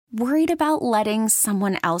Worried about letting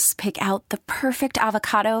someone else pick out the perfect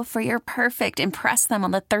avocado for your perfect impress them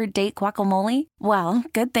on the third date guacamole? Well,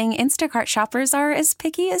 good thing Instacart shoppers are as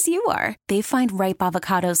picky as you are. They find ripe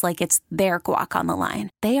avocados like it's their guac on the line.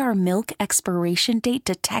 They are milk expiration date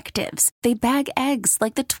detectives. They bag eggs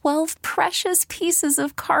like the 12 precious pieces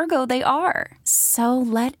of cargo they are. So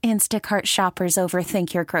let Instacart shoppers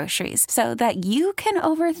overthink your groceries so that you can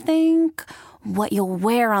overthink what you'll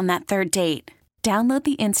wear on that third date. Download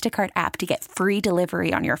the Instacart app to get free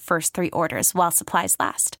delivery on your first 3 orders while supplies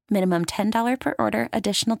last. Minimum $10 per order.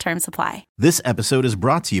 Additional terms apply. This episode is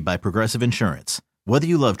brought to you by Progressive Insurance. Whether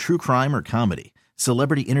you love true crime or comedy,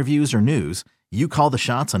 celebrity interviews or news, you call the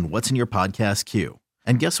shots on what's in your podcast queue.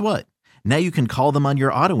 And guess what? Now you can call them on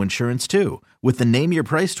your auto insurance too with the Name Your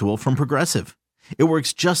Price tool from Progressive. It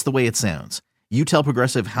works just the way it sounds. You tell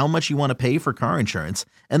Progressive how much you want to pay for car insurance,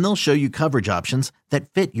 and they'll show you coverage options that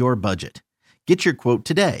fit your budget. Get your quote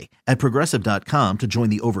today at Progressive.com to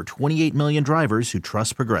join the over 28 million drivers who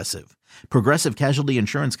trust Progressive. Progressive Casualty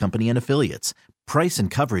Insurance Company and Affiliates. Price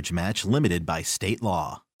and coverage match limited by state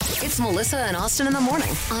law. It's Melissa and Austin in the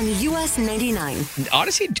morning on US 99.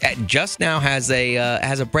 Odyssey just now has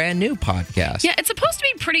a brand new podcast. Yeah, it's supposed to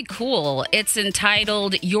be pretty cool. It's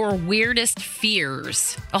entitled Your Weirdest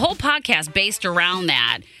Fears. A whole podcast based around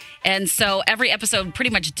that. And so every episode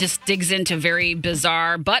pretty much just digs into very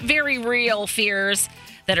bizarre but very real fears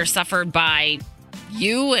that are suffered by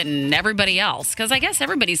you and everybody else. Because I guess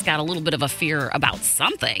everybody's got a little bit of a fear about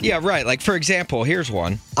something. Yeah, right. Like, for example, here's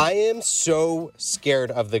one. I am so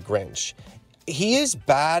scared of the Grinch. He is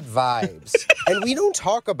bad vibes. And we don't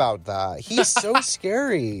talk about that. He's so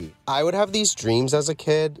scary. I would have these dreams as a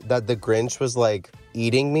kid that the Grinch was like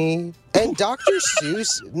eating me. And Dr.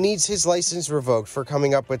 Seuss needs his license revoked for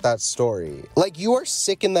coming up with that story. Like, you are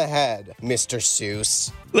sick in the head, Mr.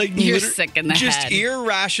 Seuss. Like, You're sick in the just head. Just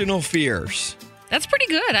irrational fears. That's pretty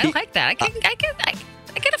good. I like that.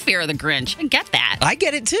 I get a fear of the Grinch. I get that. I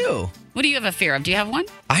get it too. What do you have a fear of? Do you have one?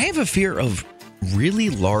 I have a fear of really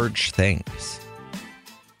large things.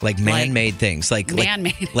 Like man-made things. Like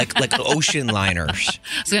ocean liners.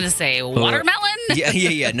 I was going to say watermelon?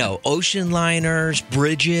 Yeah. No, ocean liners,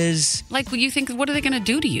 bridges. Like, you think, what are they going to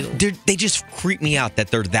do to you? They just creep me out that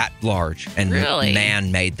they're that large and really?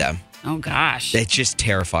 Man made them. Oh, gosh. It just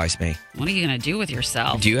terrifies me. What are you going to do with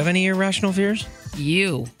yourself? Do you have any irrational fears?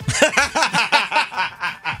 You.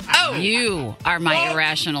 You are my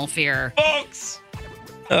irrational fear. Folks!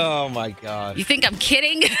 Oh, my God. You think I'm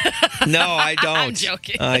kidding? No, I don't. I'm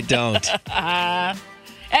joking. I don't.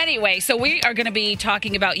 Anyway, so we are going to be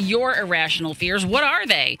talking about your irrational fears. What are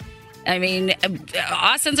they? I mean,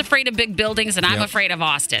 Austin's afraid of big buildings, and I'm afraid of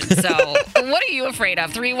Austin. So what are you afraid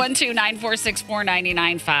of?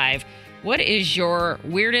 312-946-4995. What is your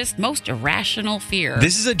weirdest, most irrational fear?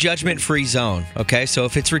 This is a judgment-free zone, okay? So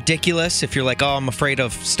if it's ridiculous, if you're like, oh, I'm afraid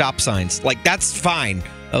of stop signs, like, that's fine,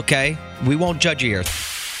 okay? We won't judge you here.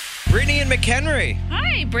 Brittany and McHenry.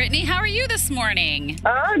 Hi, Brittany. How are you this morning?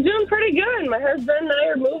 Doing pretty good. My husband and I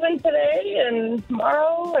are moving today and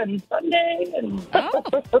tomorrow and Sunday. And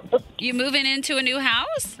You moving into a new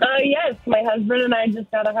house? Yes, my husband and I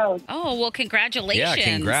just got a house. Oh, well, congratulations. Yeah,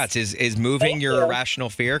 congrats. Is moving Thank your you.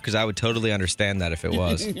 irrational fear? Because I would totally understand that if it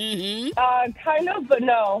was. Kind of, but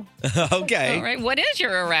no. Okay. All right. What is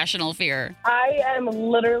your irrational fear? I am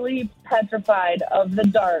literally petrified of the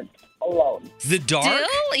dark alone. The dark? Still?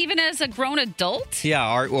 Even as a grown adult?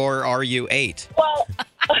 Yeah, or are you 8? Well,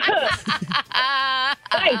 hi,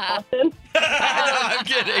 Austin. I'm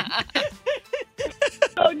kidding.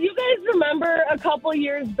 So do you guys remember a couple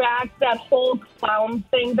years back that whole clown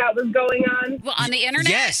thing that was going on? Well, on the internet?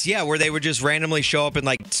 Yes, yeah, where they would just randomly show up in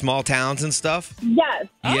like small towns and stuff. Yes.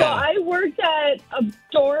 Yeah. So I worked at a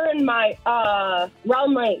store in my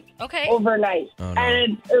Round Lake overnight. Oh, no.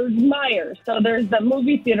 And it was Myers. So there's the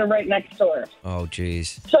movie theater right next door. Oh,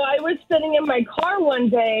 geez. So I was sitting in my car one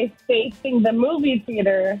day facing the movie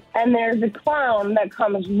theater, and there's a clown that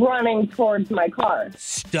comes running towards my car.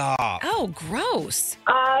 Stop. Oh, gross.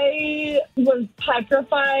 I was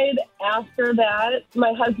petrified after that.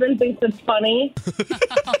 My husband thinks it's funny. 'Cause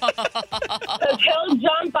he'll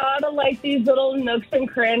jump out of like these little nooks and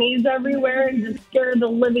crannies everywhere and just scare the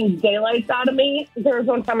living daylights out of me. There was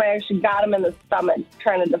one time I actually got him in the stomach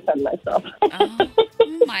trying to defend myself. Oh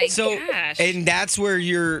my gosh. And that's where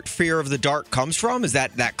your fear of the dark comes from? Is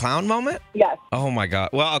that clown moment? Yes. Oh, my God.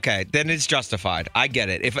 Well, okay. Then it's justified. I get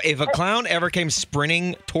it. If a clown ever came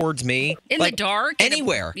sprinting towards me. In like, the dark?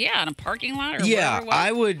 Anywhere. In a parking lot? Or yeah,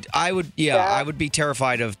 whatever, I would be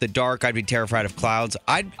terrified of the dark. I'd be terrified of clouds.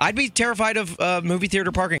 I'd be terrified of movie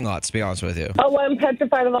theater parking lots, to be honest with you. Oh, well, I'm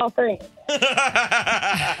petrified of all three.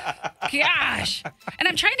 gosh. And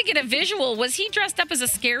I'm trying to get a visual. Was he dressed up as a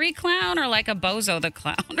scary clown or like a Bozo the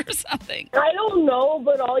Clown or something? I don't know,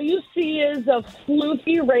 but all you see is a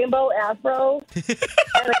floofy rainbow afro and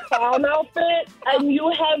a clown outfit, and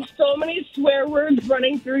you have so many swear words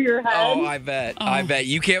running through your head. Oh, I bet. I bet.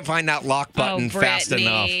 You can't find that lock button fast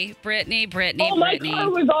enough. Brittany. Oh, my car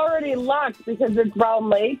was already locked because it's Brown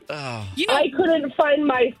Lake. Oh. I couldn't find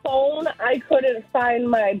my phone. I couldn't find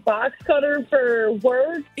my box cutter for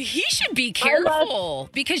work. He should be careful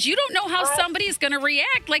because you don't know how somebody's going to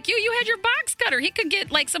react. Like you had your box cutter. He could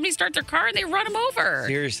get, like, somebody starts their car and they run him over.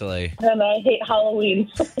 Seriously. And I hate Halloween.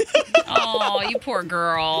 Oh, you poor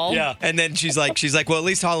girl. Yeah. And then she's like, well, at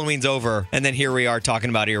least Halloween's over. And then here we are talking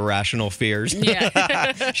about irrational fears.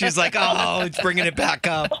 Yeah. She's like, oh, it's bringing it back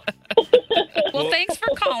up. Well, thanks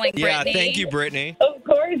for calling, Brittany. Yeah, thank you, Brittany. Of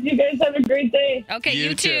course. You guys have a great day. Okay,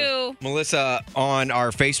 you too. Melissa, on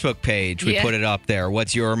our Facebook page, we put it up there.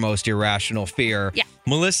 What's your most irrational fear? Yeah.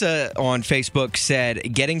 Melissa on Facebook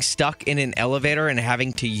said getting stuck in an elevator and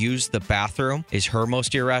having to use the bathroom is her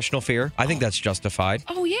most irrational fear. I think that's justified.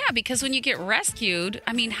 Oh, yeah, because when you get rescued,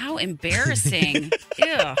 I mean, how embarrassing.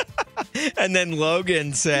 Ew. And then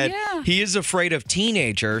Logan said he is afraid of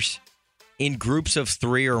teenagers in groups of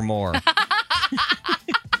 3 or more.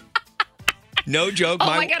 No joke. Oh,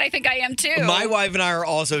 my God, I think I am too. My wife and I are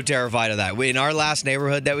also terrified of that. In our last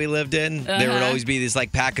neighborhood that we lived in, there would always be this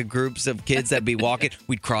like pack of groups of kids that'd be walking.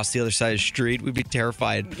 We'd cross the other side of the street. We'd be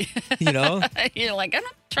terrified, you know? You're like, I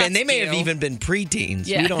don't trust And they may you. have even been preteens.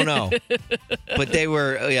 We don't know. But they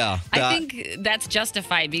were, I think that's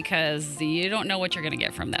justified because you don't know what you're going to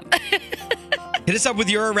get from them. Hit us up with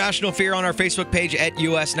your irrational fear on our Facebook page at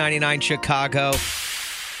US 99 Chicago.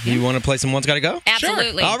 You want to play some One's Gotta Go?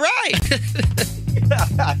 Absolutely. Sure. All right.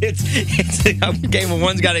 It's a game of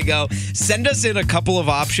One's Gotta Go. Send us in a couple of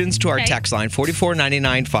options to our text line,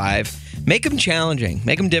 44995. Make them challenging.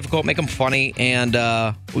 Make them difficult. Make them funny. And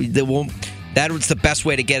that's the best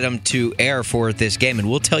way to get them to air for this game. And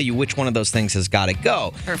we'll tell you which one of those things has got to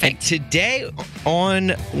go. Perfect. And today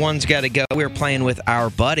on One's Gotta Go, we're playing with our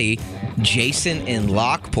buddy, Jason in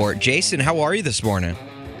Lockport. Jason, how are you this morning?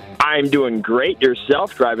 I'm doing great.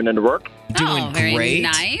 Yourself, driving into work? Doing very great.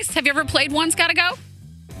 Nice. Have you ever played One's Gotta Go?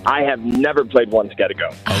 I have never played One's Gotta Go.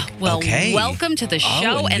 Well, welcome to the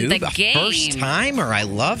show and the game. First timer. I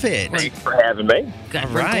love it. Thanks for having me. Good.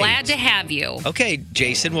 All We're right. glad to have you. Okay,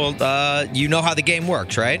 Jason, well, you know how the game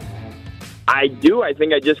works, right? I do. I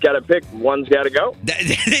think I just got to pick One's Gotta Go.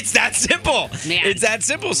 It's that simple. Man. It's that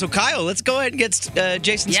simple. So, Kyle, let's go ahead and get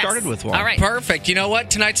Jason started with one. All right. Perfect. You know what?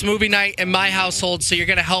 Tonight's movie night in my household, so you're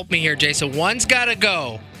going to help me here, Jason. One's Gotta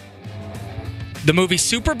Go. The movie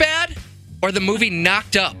Superbad or the movie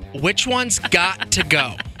Knocked Up? Which one's got to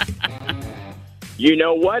go? You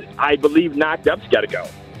know what? I believe Knocked Up's got to go.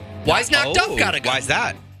 Why's Knocked Up gotta go? Why's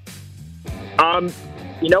that?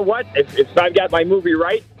 You know what? If I've got my movie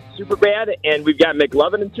right, Superbad, and we've got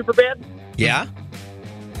McLovin in Superbad. Yeah?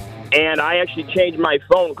 And I actually changed my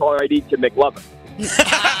phone caller ID to McLovin.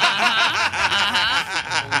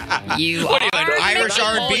 You What are you, are an Irish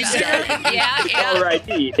R&B singer? Yeah. Caller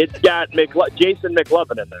ID. It's got Jason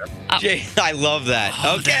McLovin in there. I love that.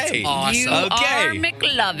 Okay. That's awesome. You Okay. are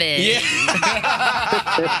McLovin.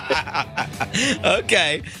 Yeah.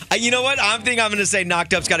 Okay. You know what? I think I'm going to say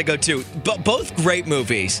Knocked Up's got to go too. But both great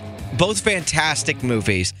movies. Both fantastic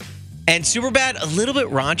movies. And Superbad, a little bit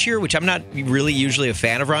raunchier, which I'm not really usually a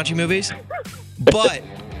fan of raunchy movies. But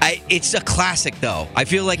it's a classic, though. I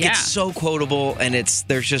feel like it's so quotable, and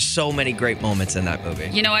there's just so many great moments in that movie.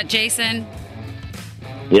 You know what, Jason?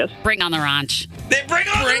 Yes? Bring on the ranch. Bring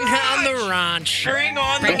on the ranch. Bring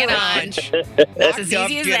on Bring the it ranch. on. That's as Knocked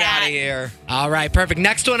easy Up, as get that. out of here. All right, perfect.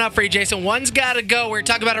 Next one up for you, Jason. One's Gotta Go. We were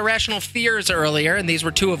talking about irrational fears earlier, and these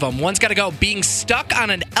were two of them. One's Gotta Go. Being stuck on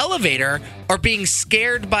an elevator or being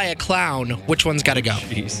scared by a clown. Which one's gotta go?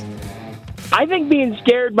 Jeez. I think being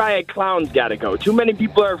scared by a clown's got to go. Too many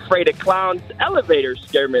people are afraid of clowns. Elevators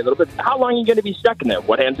scare me a little bit. How long are you going to be stuck in there?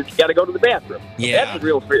 What happens if you got to go to the bathroom? Yeah. That's a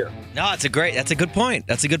real fear. No, that's a good point.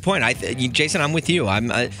 That's a good point. Jason, I'm with you.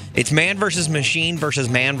 It's man versus machine versus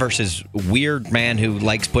man versus weird man who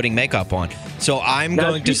likes putting makeup on. So I'm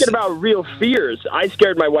Now, going to. speaking about real fears, I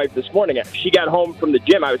scared my wife this morning. She got home from the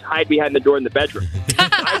gym. I was hiding behind the door in the bedroom.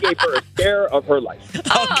 I gave her a scare of her life.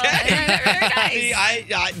 Okay. Very nice.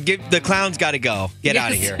 I give the clown's got to go. Get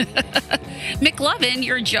out of here. McLovin,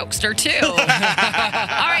 you're a jokester, too. All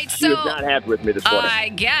right, She was so not happy with me this morning. I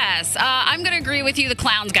guess. I'm going to agree with you. The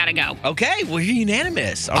clown's got to go. Okay, well, you're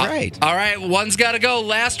unanimous. All right. All right, one's gotta go.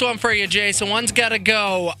 Last one for you, Jason. One's gotta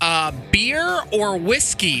go. Beer or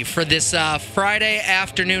whiskey for this Friday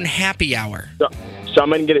afternoon happy hour? So I'm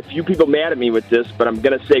going to get a few people mad at me with this, but I'm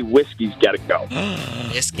going to say whiskey's got to go.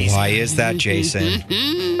 Whiskey's. Why is that, Jason?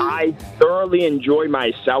 I thoroughly enjoy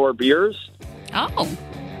my sour beers. Oh,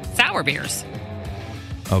 sour beers.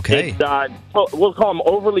 Okay. It's, we'll call them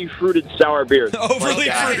overly fruited sour beers. Overly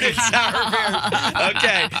fruited sour beer.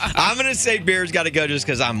 Okay. I'm going to say beer's got to go just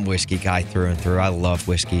because I'm a whiskey guy through and through. I love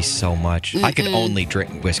whiskey so much. I could only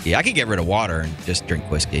drink whiskey. I could get rid of water and just drink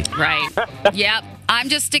whiskey. Right. Yep. I'm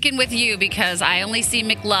just sticking with you because I only see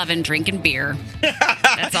McLovin drinking beer.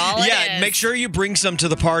 That's all it is. Yeah, make sure you bring some to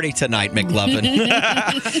the party tonight,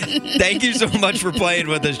 McLovin. Thank you so much for playing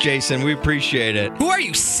with us, Jason. We appreciate it. Who are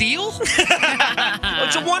you, Seal?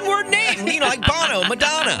 It's a one-word name, like Bono,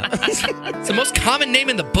 Madonna. It's the most common name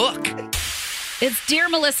in the book. It's Dear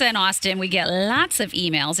Melissa in Austin. We get lots of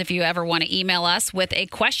emails. If you ever want to email us with a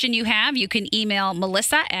question you have, you can email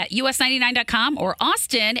Melissa at us99.com or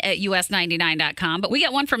Austin at us99.com. But we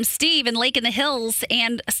got one from Steve in Lake in the Hills.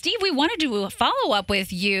 And Steve, we wanted to do a follow-up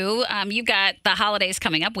with you. You've got the holidays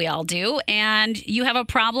coming up. We all do. And you have a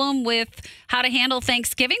problem with how to handle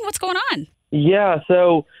Thanksgiving. What's going on? Yeah,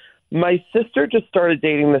 so my sister just started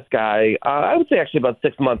dating this guy, I would say actually about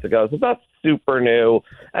 6 months ago. So that's super new.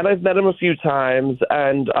 And I've met him a few times.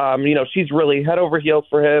 And, she's really head over heels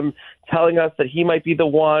for him, telling us that he might be the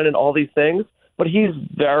one and all these things. But he's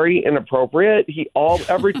very inappropriate.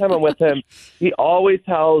 Every time I'm with him, he always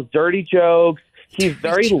tells dirty jokes. He's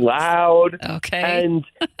very loud. Okay. And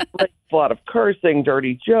a lot of cursing,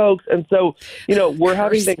 dirty jokes. And so, we're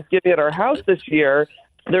having Thanksgiving at our house this year.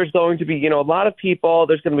 There's going to be, a lot of people.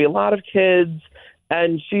 There's going to be a lot of kids.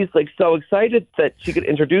 And she's, so excited that she could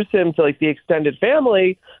introduce him to, the extended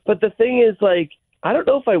family. But the thing is, I don't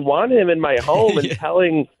know if I want him in my home and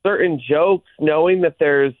telling certain jokes, knowing that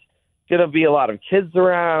there's going to be a lot of kids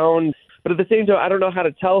around. But at the same time, I don't know how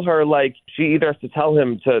to tell her, she either has to tell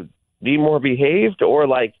him to be more behaved or,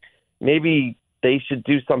 maybe they should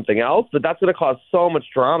do something else. But that's going to cause so much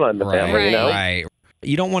drama in the family, Right.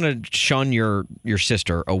 You don't want to shun your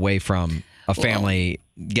sister away from a family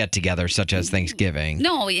get-together such as Thanksgiving.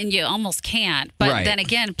 No, and you almost can't. But then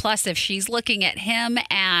again, plus if she's looking at him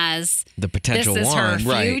as the potential this is one,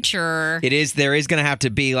 her future. There is going to have to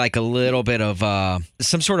be a little bit of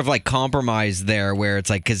some sort of compromise there where it's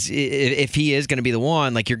because if he is going to be the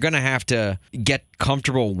one, you're going to have to get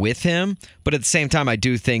comfortable with him. But at the same time, I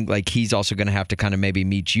do think he's also going to have to kind of maybe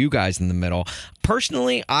meet you guys in the middle.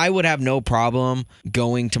 Personally, I would have no problem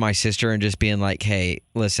going to my sister and just being hey,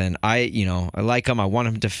 listen, I like him. I want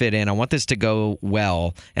him to fit in. I want this to go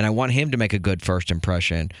well, and I want him to make a good first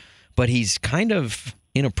impression. But he's kind of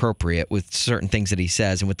inappropriate with certain things that he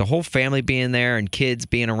says, and with the whole family being there and kids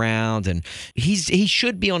being around, and he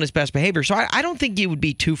should be on his best behavior. So I don't think you would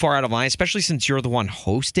be too far out of line, especially since you're the one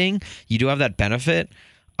hosting. You do have that benefit.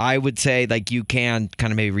 I would say you can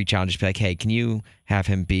kind of maybe reach out and just be hey, can you have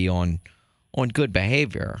him be on good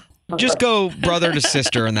behavior? Just go brother to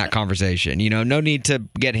sister in that conversation. No need to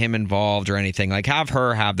get him involved or anything. Have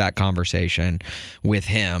her have that conversation with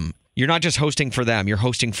him. You're not just hosting for them. You're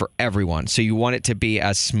hosting for everyone. So you want it to be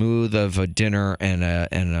as smooth of a dinner and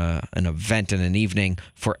an event and an evening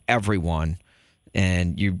for everyone.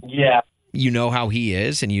 And you know how he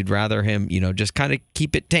is, and you'd rather him, just kind of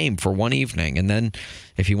keep it tame for one evening. And then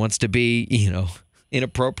if he wants to be,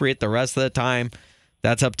 inappropriate the rest of the time,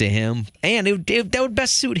 that's up to him. And that would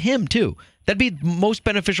best suit him, too. That'd be most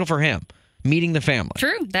beneficial for him, meeting the family.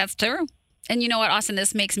 True. That's true. And you know what, Austin,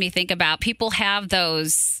 this makes me think about people have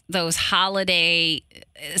those holiday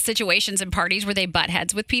situations and parties where they butt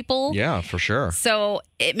heads with people. Yeah, for sure. So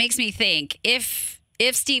it makes me think if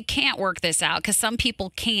Steve can't work this out, because some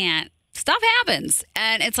people can't, stuff happens.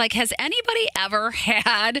 And it's has anybody ever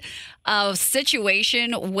had a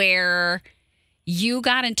situation where you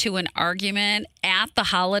got into an argument at the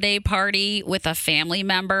holiday party with a family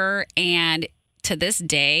member and to this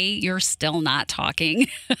day, you're still not talking?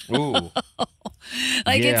 Ooh.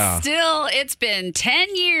 It's been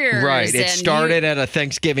 10 years. Right. It started at a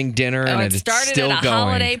Thanksgiving dinner and it's still going. It started at a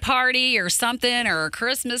holiday party or something, or a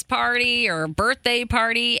Christmas party or a birthday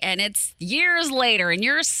party, and it's years later and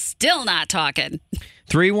you're still not talking.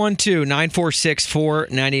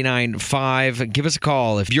 312-946-4995. Give us a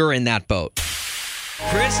call if you're in that boat.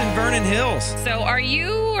 Chris in Vernon Hills. So are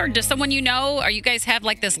you, or does someone you know, are you guys have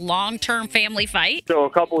this long-term family fight? So a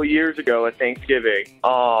couple of years ago at Thanksgiving,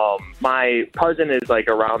 my cousin is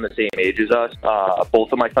around the same age as us.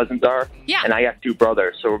 Both of my cousins are. Yeah. And I got two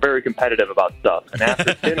brothers, so we're very competitive about stuff. And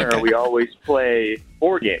after dinner, we always play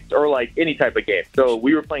board games or like any type of game. So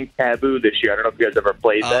we were playing Taboo this year. I don't know if you guys ever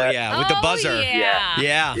played that. Oh, yeah, with the buzzer.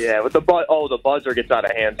 Yeah, with the the buzzer gets out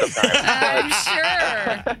of hand sometimes. I'm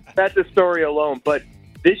sure. That's a story alone. But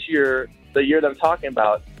this year, the year that I'm talking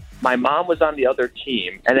about, my mom was on the other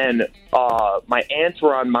team, and then my aunts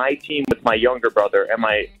were on my team with my younger brother, and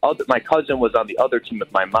my cousin was on the other team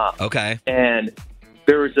with my mom. Okay. And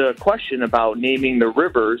there was a question about naming the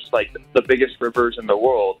rivers, like the biggest rivers in the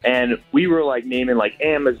world. And we were like naming like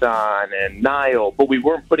Amazon and Nile, but we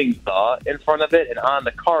weren't putting the in front of it. And on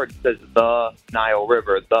the card it says the Nile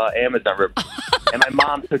River, the Amazon River. And my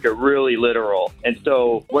mom took it really literal. And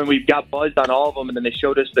so when we got buzzed on all of them and then they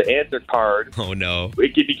showed us the answer card, oh no,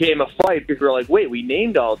 it became a fight because we were like, wait, we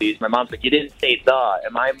named all these. My mom's like, you didn't say the.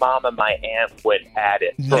 And my mom and my aunt went at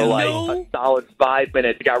it for like a solid 5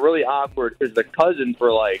 minutes. It got really awkward because the cousins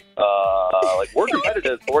were like we're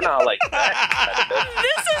competitive, but we're not like that competitive.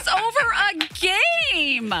 This is over a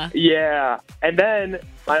game. Yeah. And then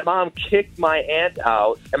my mom kicked my aunt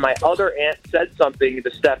out, and my other aunt said something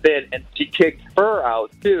to step in, and she kicked her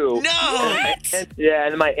out, too. No!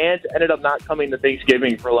 And my aunt ended up not coming to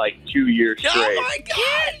Thanksgiving for, like, 2 years straight. Oh, my God!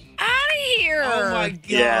 Get out of here. Oh, my God.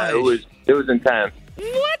 Yeah, it was intense.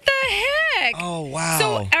 What the heck? Oh, wow.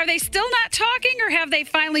 So are they still not talking, or have they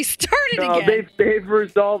finally started No, again? they've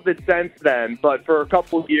resolved it since then, but for a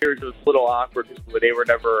couple of years it was a little awkward because they were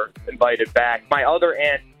never invited back. My other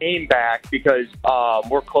aunt came back because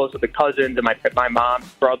we're close with the cousins and my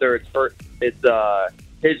mom's brother. It's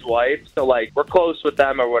his wife, so like we're close with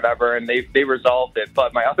them or whatever, and they resolved it.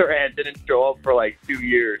 But my other aunt didn't show up for like 2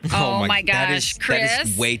 years. Oh my gosh, Chris! That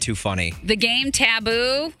is way too funny. The game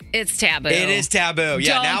Taboo, it's taboo. It is taboo.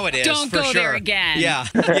 Yeah, now it is. Don't for go sure. there again. Yeah,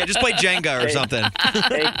 just play Jenga or something.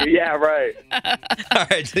 Thank you. Yeah, right. All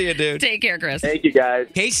right, see you, dude. Take care, Chris. Thank you, guys.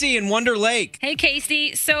 Casey in Wonder Lake. Hey,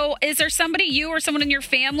 Casey. So, is there somebody, you or someone in your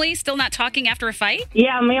family, still not talking after a fight?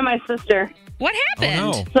 Yeah, me and my sister. What happened?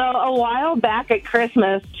 Oh, no. So a while back at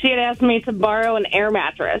Christmas, she had asked me to borrow an air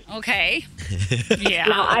mattress. Okay. Yeah.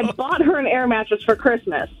 Now, I bought her an air mattress for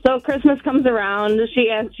Christmas. So Christmas comes around. She's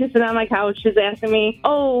sitting on my couch. She's asking me,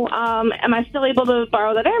 am I still able to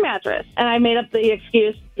borrow that air mattress? And I made up the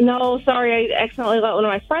excuse, no, sorry, I accidentally let one of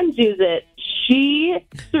my friends use it. She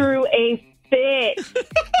threw a fit.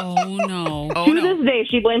 Oh, no. To this day,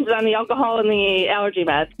 she blames it on the alcohol and the allergy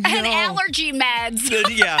meds. And allergy meds.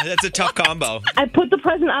 Yeah, that's a tough combo. I put the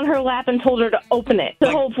present on her lap and told her to open it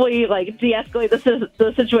to hopefully de-escalate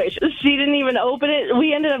the situation. She didn't even open it.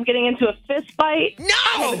 We ended up getting into a fist fight. No!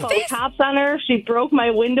 I had to call the cops on her. She broke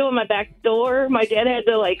my window and my back door. My dad had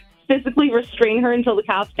to physically restrain her until the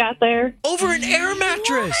cops got there. Over an air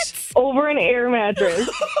mattress. Over an air mattress.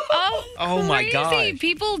 Oh my God.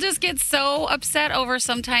 People just get so upset over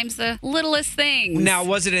sometimes the littlest things. Now,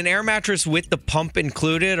 was it an air mattress with the pump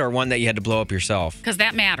included or one that you had to blow up yourself? Because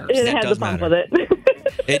that matters. It That had does the pump matter.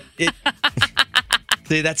 with it. It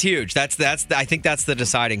See, that's huge. I think that's the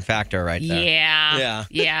deciding factor right there.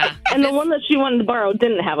 Yeah. And the one that she wanted to borrow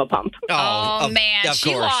didn't have a pump. Oh, man. of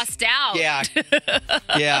She course. lost out.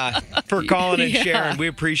 Yeah. For calling and sharing. We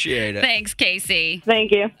appreciate it. Thanks, Casey.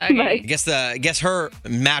 Thank you. Okay. I guess her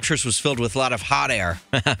mattress was filled with a lot of hot air.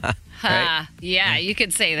 Right? Yeah, you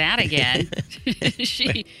could say that again.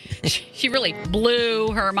 she really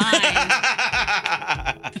blew her mind.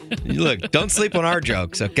 Look, don't sleep on our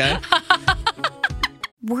jokes, okay?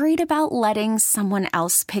 Worried about letting someone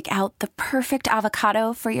else pick out the perfect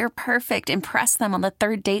avocado for your perfect impress them on the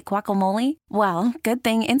third date guacamole? Well, good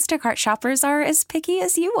thing Instacart shoppers are as picky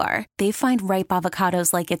as you are. They find ripe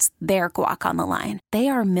avocados like it's their guac on the line. They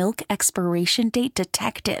are milk expiration date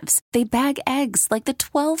detectives. They bag eggs like the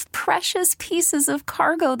 12 precious pieces of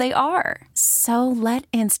cargo they are. So let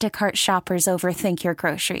Instacart shoppers overthink your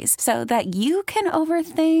groceries so that you can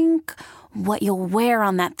overthink what you'll wear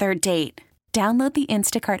on that third date. Download the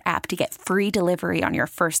Instacart app to get free delivery on your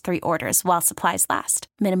first 3 orders while supplies last.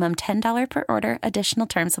 Minimum $10 per order. Additional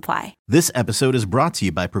terms apply. This episode is brought to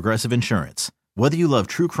you by Progressive Insurance. Whether you love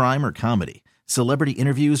true crime or comedy, celebrity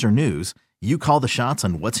interviews or news, you call the shots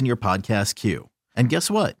on what's in your podcast queue. And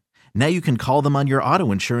guess what? Now you can call them on your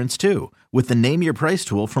auto insurance too with the Name Your Price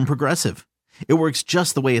tool from Progressive. It works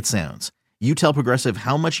just the way it sounds. You tell Progressive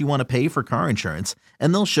how much you want to pay for car insurance,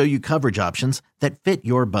 and they'll show you coverage options that fit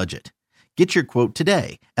your budget. Get your quote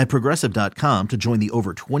today at Progressive.com to join the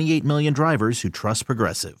over 28 million drivers who trust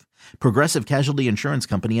Progressive. Progressive Casualty Insurance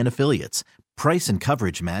Company and Affiliates. Price and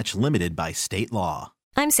coverage match limited by state law.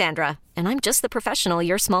 I'm Sandra, and I'm just the professional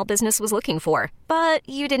your small business was looking for. But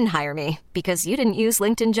you didn't hire me because you didn't use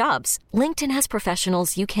LinkedIn Jobs. LinkedIn has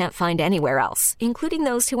professionals you can't find anywhere else, including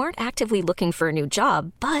those who aren't actively looking for a new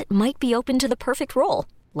job, but might be open to the perfect role,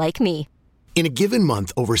 like me. In a given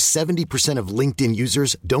month, over 70% of LinkedIn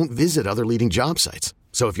users don't visit other leading job sites.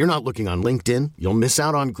 So if you're not looking on LinkedIn, you'll miss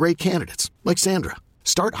out on great candidates like Sandra.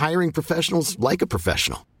 Start hiring professionals like a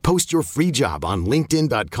professional. Post your free job on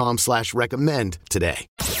linkedin.com/recommend today.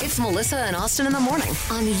 It's Melissa and Austin in the morning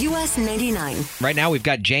on US 99. Right now, we've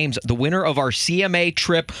got James, the winner of our CMA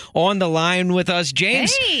trip, on the line with us.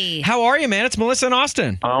 James, Hey. how are you, man? It's Melissa and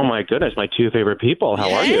Austin. Oh, my goodness. My two favorite people.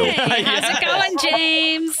 How are you? Hey, how's it going,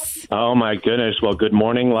 James? Oh, my goodness. Well, good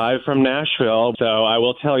morning live from Nashville. So I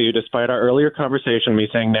will tell you, despite our earlier conversation, me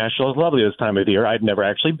saying Nashville is lovely this time of year, I'd never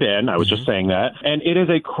actually been. I was just saying that. And it is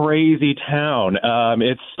a crazy town.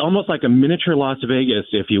 It's almost like a miniature Las Vegas,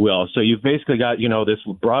 if you will. So you've basically got, this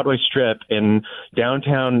Broadway strip in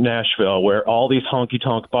downtown Nashville where all these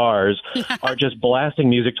honky-tonk bars are just blasting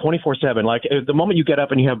music 24/7. Like the moment you get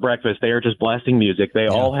up and you have breakfast, they are just blasting music. They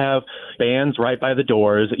all have bands right by the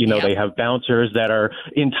doors. They have bouncers that are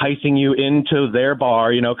enticing you into their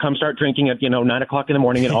bar. Come start drinking at, 9 o'clock in the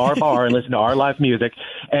morning in our bar and listen to our live music.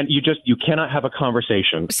 And you cannot have a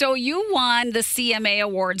conversation. So you won the CMA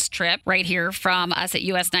Awards trip right here from us at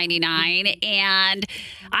US 99. And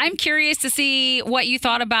I'm curious to see what you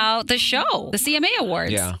thought about the show, the CMA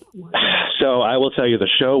Awards. Yeah. So I will tell you, the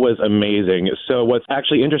show was amazing. So what's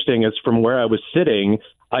actually interesting is from where I was sitting,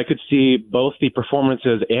 I could see both the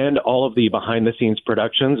performances and all of the behind-the-scenes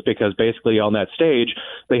productions because basically on that stage,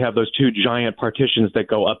 they have those two giant partitions that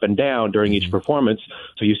go up and down during each performance.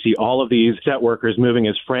 So you see all of these set workers moving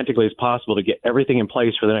as frantically as possible to get everything in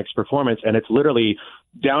place for the next performance, and it's literally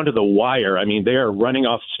down to the wire. I mean, they are running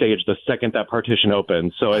off stage the second that partition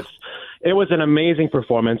opens. So it was an amazing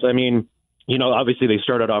performance. I mean, obviously they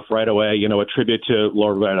started off right away, a tribute to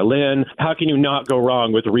Loretta Lynn. How can you not go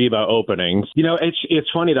wrong with Reba openings? It's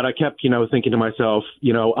funny that I kept, thinking to myself,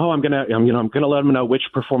 I'm going to let them know which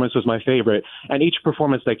performance was my favorite. And each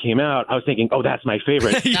performance that came out, I was thinking, oh, that's my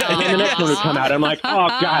favorite. And then the next one would come out. I'm like, oh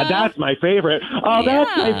God, that's my favorite. Oh,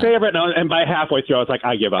 that's my favorite. And by halfway through, I was like,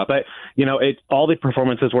 I give up. But, all the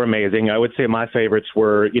performances were amazing. I would say my favorites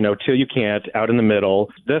were, Till You Can't, Out in the Middle.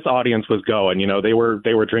 This audience was going, they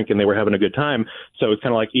were drinking, they were having a good time. So it's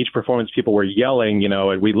kind of like each performance, people were yelling,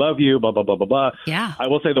 we love you, blah, blah, blah, blah, blah. Yeah. I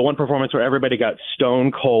will say the one performance where everybody got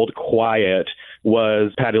stone cold quiet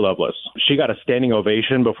was Patty Loveless. She got a standing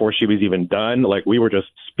ovation before she was even done. Like, we were just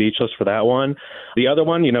speechless for that one. The other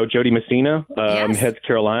one, Jody Messina, Heads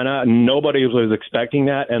Carolina. Nobody was expecting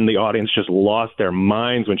that, and the audience just lost their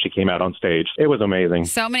minds when she came out on stage. It was amazing.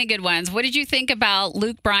 So many good ones. What did you think about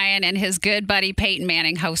Luke Bryan and his good buddy Peyton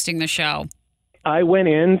Manning hosting the show? I went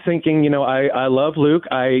in thinking, I love Luke.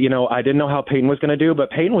 I didn't know how Peyton was going to do, but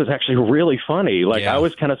Peyton was actually really funny. I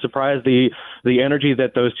was kind of surprised the energy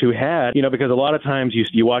that those two had, because a lot of times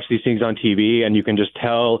you watch these things on TV and you can just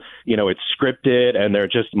tell, it's scripted and they're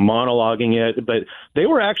just monologuing it. But they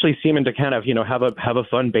were actually seeming to kind of, have a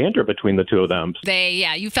fun banter between the two of them.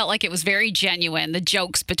 You felt like it was very genuine, the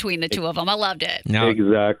jokes between the two of them. I loved it. No.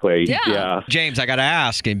 Exactly. Yeah. James, I got to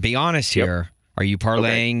ask and be honest here. Are you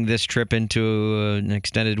parlaying this trip into an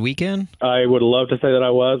extended weekend? I would love to say that I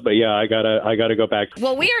was, but yeah, I gotta go back.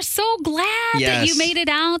 Well, we are so glad that you made it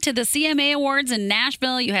out to the CMA Awards in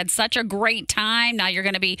Nashville. You had such a great time. Now you're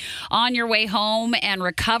going to be on your way home and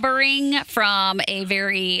recovering from a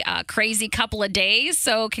very crazy couple of days.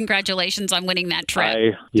 So congratulations on winning that trip.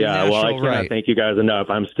 I cannot thank you guys enough.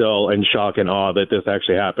 I'm still in shock and awe that this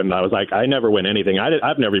actually happened. I was like, I never win anything.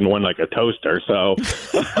 I've never even won like a toaster. So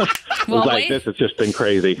this has just been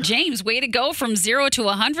crazy. James, way to go from 0 to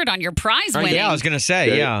 100 on your prize winning. Yeah, I was going to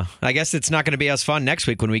say, I guess it's not going to be as fun next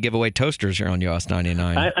week when we give away toasters here on US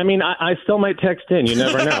 99. I still might text in. You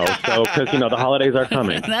never know. So, because, the holidays are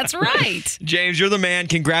coming. That's right. James, you're the man.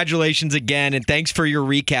 Congratulations again. And thanks for your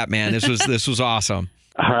recap, man. This was awesome.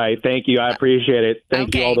 All right. Thank you. I appreciate it.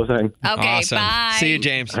 Thank you all the time. Okay, awesome. Bye. See you,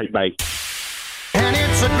 James. All right, bye. And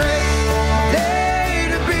it's a great day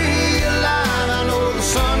to be alive. I know the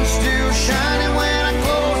sun's still shining when I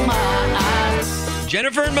close my eyes.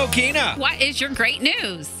 Jennifer and Mokina. What is your great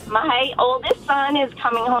news? My oldest son is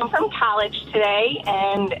coming home from college today,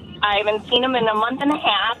 and I haven't seen him in a month and a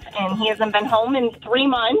half, and he hasn't been home in 3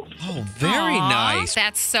 months. Oh, very nice.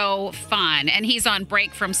 That's so fun. And he's on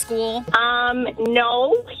break from school?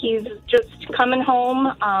 No, he's just coming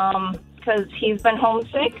home. because he's been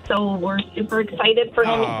homesick. So we're super excited for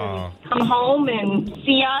him to come home and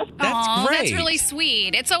see us. That's really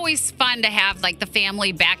sweet. It's always fun to have like the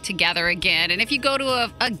family back together again. And if you go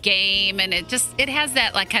to a game and it has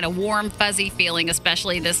that like kind of warm, fuzzy feeling,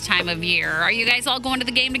 especially this time of year. Are you guys all going to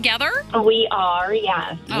the game together? We are,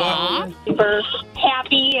 yes. Aw. We're super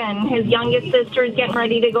happy, and his youngest sister is getting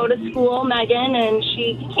ready to go to school, Megan, and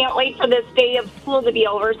she can't wait for this day of school to be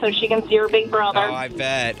over so she can see her big brother. Oh, I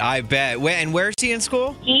bet. And where's he in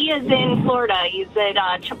school? He is in Florida. He's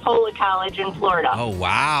at Chipola College in Florida. Oh,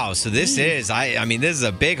 wow. So this is, this is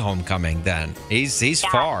a big homecoming then. He's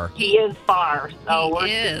far. He is far. So we're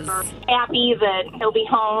super happy that he'll be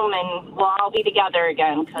home and we'll all be together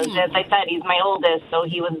again because, as I said, he's my oldest, so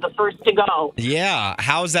he was the first to go. Yeah.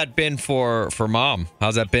 How's that been for Mom?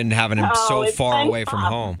 How's that been having him so far away from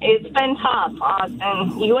home? It's been tough,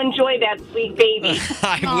 Austin. You enjoy that sweet baby.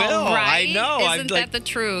 I will. Right? I know. Isn't that the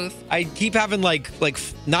truth? I keep having like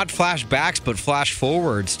not flashbacks, but flash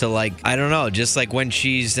forwards to I don't know, just like when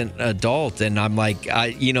she's an adult, and I'm like,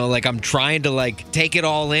 I'm trying to take it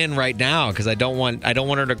all in right now because I don't want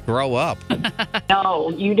her to grow up. No,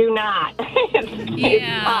 you do not.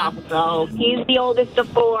 It's tough. So he's the oldest of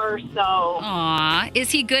four. So. Aw,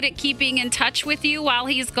 is he good at keeping in touch with you while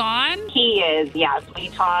he's gone? He is. Yes, we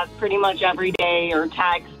talk pretty much every day or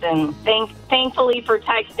text, and thankfully for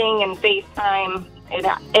texting and FaceTime.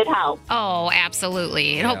 It helps. Oh,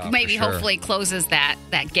 absolutely. Hopefully closes that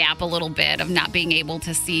gap a little bit of not being able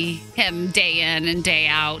to see him day in and day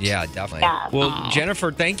out. Yeah, definitely. Yeah. Well,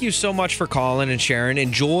 Jennifer, thank you so much for calling and sharing.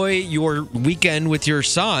 Enjoy your weekend with your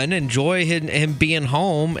son. Enjoy him being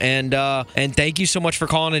home, and thank you so much for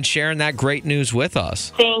calling and sharing that great news with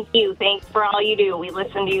us. Thank you. Thanks for all you do. We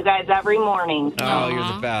listen to you guys every morning. Oh, you're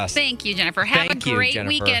the best. Thank you, Jennifer. Have a great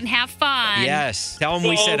weekend. Have fun. Yes. Tell him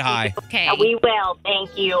we said hi. Okay. We will.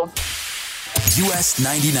 Thank you. US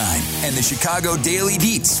 99 and the Chicago Daily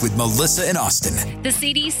Beats with Melissa and Austin. The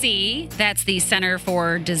CDC, that's the Center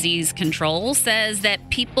for Disease Control, says that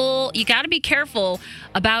you got to be careful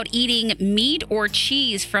about eating meat or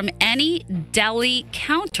cheese from any deli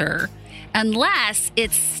counter unless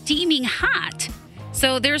it's steaming hot.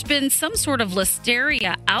 So there's been some sort of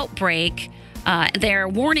listeria outbreak. They're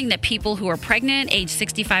warning that people who are pregnant, age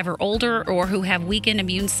 65 or older, or who have weakened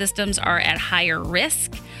immune systems are at higher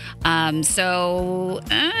risk. So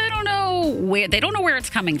I don't know they don't know where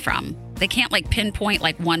it's coming from. They can't pinpoint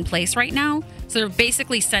one place right now. So they're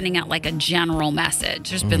basically sending out a general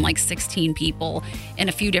message. There's been 16 people in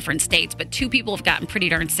a few different states, but 2 people have gotten pretty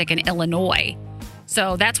darn sick in Illinois.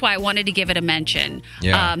 So that's why I wanted to give it a mention.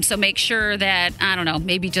 Yeah. So make sure that, I don't know,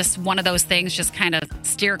 maybe just one of those things, just kind of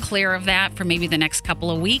steer clear of that for maybe the next couple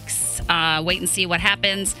of weeks. Wait and see what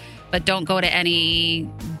happens. But don't go to any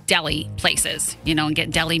deli places, and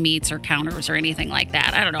get deli meats or counters or anything like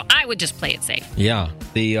that. I don't know. I would just play it safe. Yeah.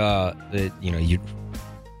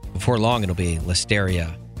 Before long, it'll be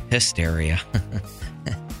listeria, hysteria.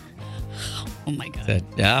 Oh, my God.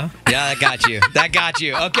 Yeah, that got you. That got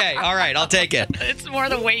you. Okay, all right, I'll take it. It's more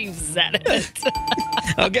the way you said it.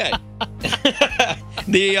 Okay.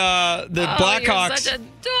 The Blackhawks. You're such a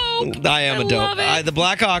dope. I am a dope. Love it. The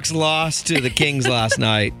Blackhawks lost to the Kings last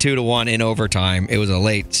night, 2-1 in overtime. It was a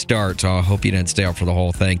late start, so I hope you didn't stay up for the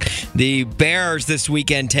whole thing. The Bears this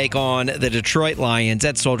weekend take on the Detroit Lions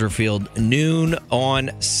at Soldier Field, noon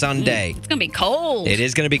on Sunday. It's going to be cold. It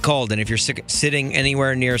is going to be cold, and if you're sitting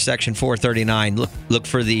anywhere near Section 439, look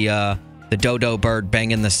for the dodo bird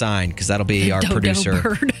banging the sign, because that'll be our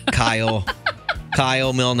producer, Kyle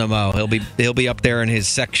Milnamo. He'll be up there in his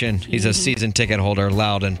section. He's a season ticket holder,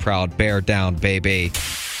 loud and proud. Bear down, baby.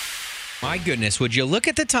 My goodness, would you look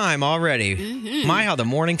at the time already? Mm-hmm. My, how the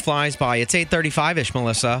morning flies by. It's 8:35-ish,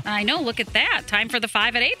 Melissa. I know, look at that. Time for the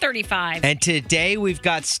 5 at 8:35. And today we've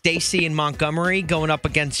got Stacy in Montgomery going up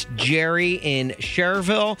against Jerry in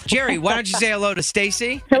Cherville. Jerry, why don't you say hello to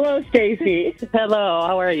Stacy? Hello, Stacy. Hello,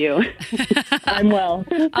 how are you? I'm well.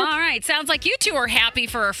 All right, sounds like you two are happy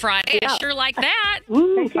for a Friday. Yeah. I sure like that.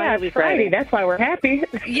 Ooh, yeah, Friday. That's why we're happy.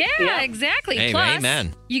 Yeah, exactly. Hey, Plus,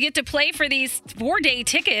 amen. You get to play for these 4-day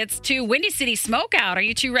tickets to Windy City Smokeout. Are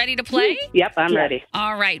you two ready to play? Yep, I'm ready.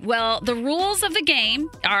 All right. Well, the rules of the game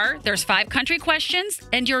are there's 5 country questions,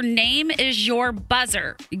 and your name is your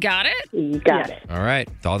buzzer. You got it? Got it. All right.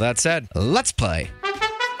 With all that said, let's play.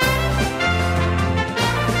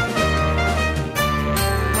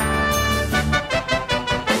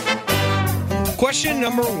 Question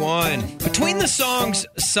number 1. Between the songs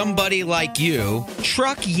Somebody Like You,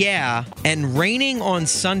 Truck Yeah, and Raining on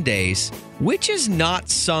Sundays, which is not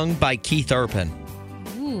sung by Keith Urban?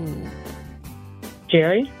 Ooh.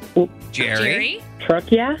 Jerry? Jerry?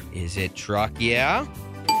 Truck, yeah? Is it truck, yeah?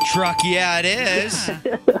 Truck, yeah, it is.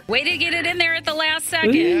 Way to get it in there at the last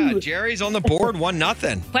second. Yeah, Jerry's on the board,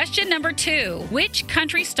 1-0. Question number 2. Which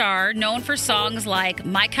country star known for songs like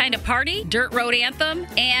My Kind of Party, Dirt Road Anthem,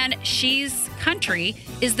 and She's Country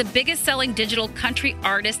is the biggest selling digital country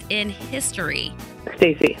artist in history?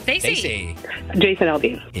 Stacy. Stacey. Jason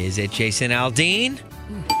Aldean. Is it Jason Aldean?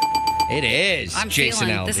 It is I'm Jason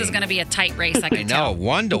feeling Aldean. this is going to be a tight race, I I can know, tell.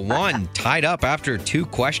 1-1, tied up after 2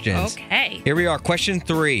 questions. Okay. Here we are, question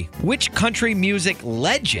 3. Which country music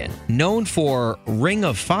legend known for Ring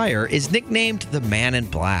of Fire is nicknamed the Man in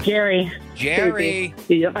Black? Jerry. Jerry.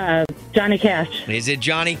 Johnny Cash. Is it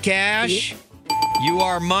Johnny Cash? You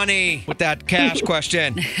are money with that cash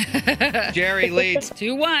question. Jerry leads.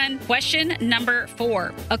 2-1. Question number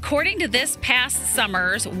 4. According to this past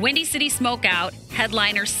summer's Windy City Smokeout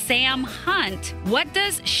headliner Sam Hunt, what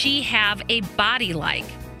does she have a body like?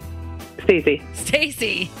 Stacy.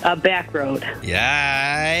 Stacey. Back Road.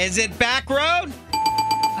 Yeah, is it Back Road?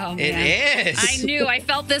 Oh, It man. is. I knew. I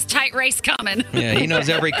felt this tight race coming. Yeah, he knows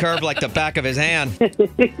every curve like the back of his hand.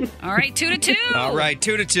 All right, 2-2. All right,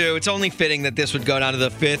 2-2. It's only fitting that this would go down to the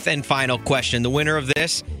 5th and final question. The winner of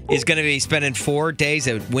this is going to be spending 4 days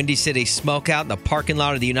at Windy City Smokeout in the parking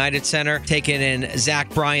lot of the United Center, taking in Zach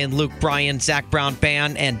Bryan, Luke Bryan, Zach Brown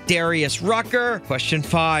Band, and Darius Rucker. Question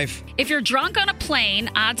 5. If you're drunk on a plane,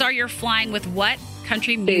 odds are you're flying with what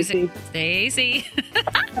country music? Stacey.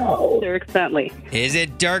 Dirk Bentley. Is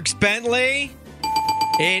it Dierks Bentley?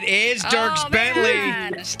 It is Dierks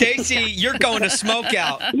Bentley. Stacey, you're going to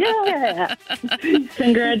Smokeout. Yeah.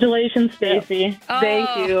 Congratulations, Stacy. Thank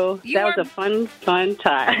you. That was a fun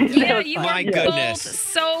time. Yeah, you My are goodness. both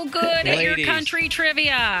so good at your Ladies. country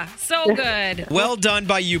trivia. So good. Well done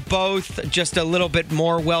by you both. Just a little bit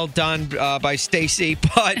more well done by Stacey.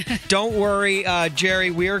 But don't worry,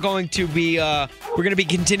 Jerry. We are going to be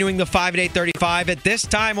continuing the 5 at 8:35 at this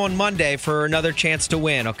time on Monday for another chance to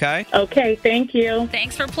win. Okay. Okay, thank you.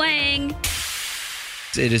 Thanks for playing.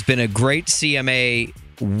 It has been a great CMA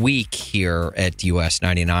week here at US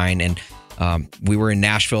 99, and we were in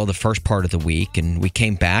Nashville the first part of the week, and we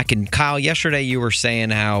came back. And Kyle, yesterday you were saying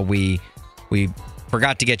how we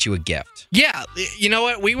forgot to get you a gift. Yeah, you know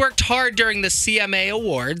what? We worked hard during the CMA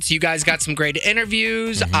Awards. You guys got some great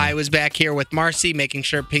interviews. I was back here with Marcy making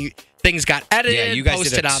sure things got edited, Yeah, you guys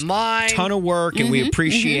posted did a online. ton of work, and we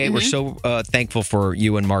appreciate. We're so thankful for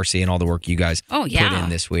you and Marcy and all the work you guys put in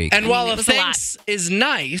this week. And while a thanks is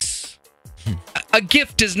nice, a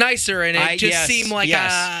gift is nicer, and it just seemed like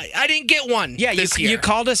I didn't get one. Yeah, this you year.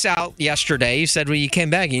 called us out yesterday. You said, well, you came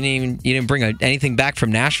back. You didn't bring anything back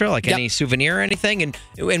from Nashville, like any souvenir or anything. And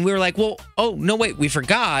we were like, well, oh no, wait, we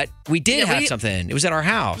forgot. We did have something. It was at our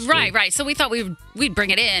house. Right. So we thought we'd bring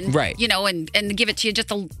it in, Right. You know, and give it to you just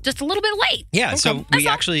a little bit late. Yeah. So we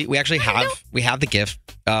actually have the gift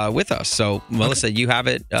with us. So Melissa, you have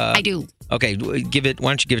it. I do. Okay, give it.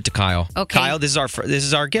 Why don't you give it to Kyle? Okay. Kyle, this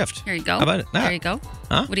is our gift. Here you go. How about it? There you go.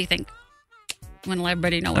 Huh? What do you think? Want to let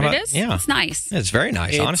everybody know How what about- it is? yeah. It's nice. It's very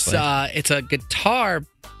nice, honestly. It's a guitar.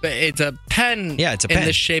 It's a pen. Yeah, it's a in pen.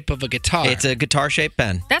 the shape of a guitar. It's a guitar-shaped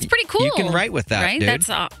pen. That's pretty cool. You can write with that, right? dude. That's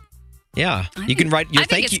Yeah, you can write your I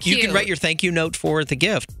think thank you. it's You can write your thank you note for the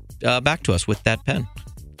gift back to us with that pen.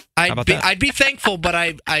 I'd be thankful, but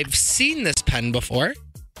I've seen this pen before,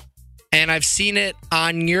 and I've seen it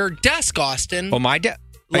on your desk, Austin. Oh, my desk.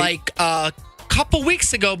 Like a couple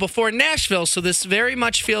weeks ago before Nashville. So this very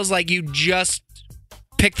much feels like you just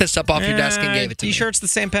picked this up off your desk and gave it to me. You sure it's the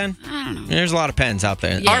same pen? I don't know. There's a lot of pens out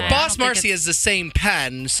there. Our boss Marcy has the same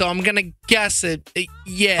pen, so I'm gonna guess it.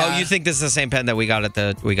 Yeah. Oh, you think this is the same pen that we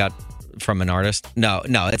got from an artist? No,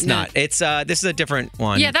 it's No. not. It's this is a different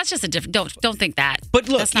one. Yeah, that's just a different. Don't think that. But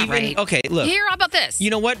look, that's not even right. okay, look. Here, how about this?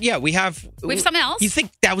 You know what? Yeah, we have something else. You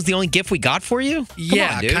think that was the only gift we got for you? Come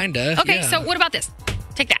Yeah, on, dude. kinda. Okay, yeah. so what about this?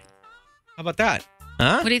 Take that. How about that?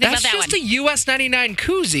 Huh? What do you think That's about that just one? a US 99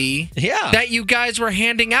 koozie. Yeah. That you guys were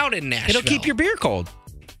handing out in Nashville. It'll keep your beer cold.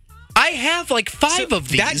 I have like 5 of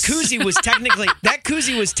these. That koozie was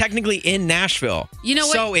technically in Nashville. You know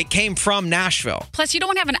what? So it came from Nashville. Plus, you don't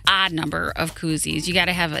want to have an odd number of koozies. You got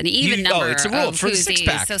to have an even number. Oh, it's a rule of for the koozies.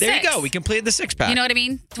 6-pack. So there 6. you go. We completed the 6-pack. You know what I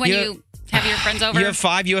mean? When you have your friends over. You have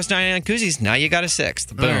 5 US 99 koozies. Now you got a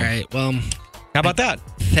 6th. Boom. All right. Well, how about that?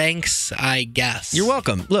 Thanks, I guess. You're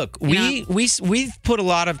welcome. Look, we've put a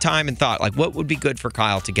lot of time and thought, like, what would be good for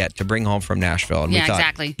Kyle to get to bring home from Nashville? And Yeah, we thought,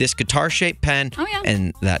 exactly. this guitar-shaped pen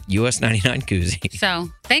and that US 99 koozie. So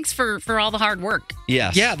thanks for all the hard work.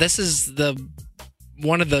 Yes. Yeah, this is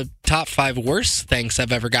one of the top 5 worst thanks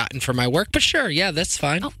I've ever gotten for my work. But sure, yeah, that's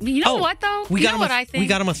fine. Oh, you know what though? We You got know him what I think? We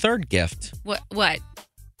got him a third gift. What?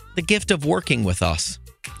 the gift of working with us.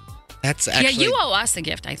 That's actually... Yeah, you owe us a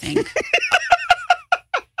gift, I think.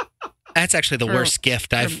 That's actually the worst gift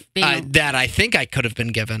that I think I could have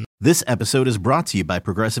been given. This episode is brought to you by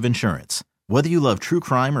Progressive Insurance. Whether you love true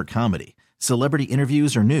crime or comedy, celebrity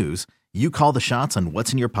interviews or news, you call the shots on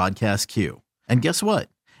what's in your podcast queue. And guess what?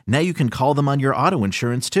 Now you can call them on your auto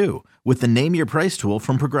insurance too with the Name Your Price tool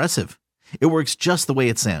from Progressive. It works just the way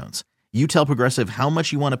it sounds. You tell Progressive how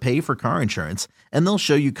much you want to pay for car insurance, and they'll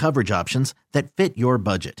show you coverage options that fit your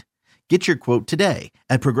budget. Get your quote today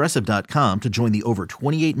at Progressive.com to join the over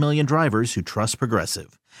 28 million drivers who trust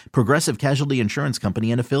Progressive. Progressive Casualty Insurance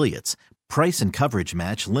Company and Affiliates. Price and coverage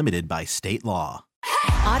match limited by state law.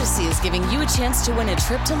 Odyssey is giving you a chance to win a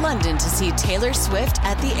trip to London to see Taylor Swift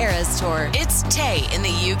at the Eras Tour. It's Tay in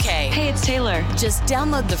the UK. Hey, it's Taylor. Just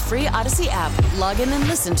download the free Odyssey app, log in and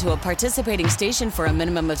listen to a participating station for a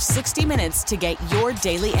minimum of 60 minutes to get your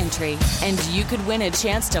daily entry. And you could win a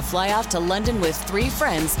chance to fly off to London with 3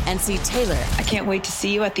 friends and see Taylor. I can't wait to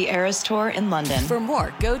see you at the Eras Tour in London. For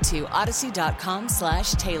more, go to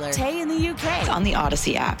odyssey.com/Taylor. Tay in the UK. It's on the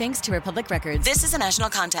Odyssey app. Thanks to Republic Records. This is a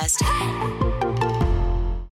national contest.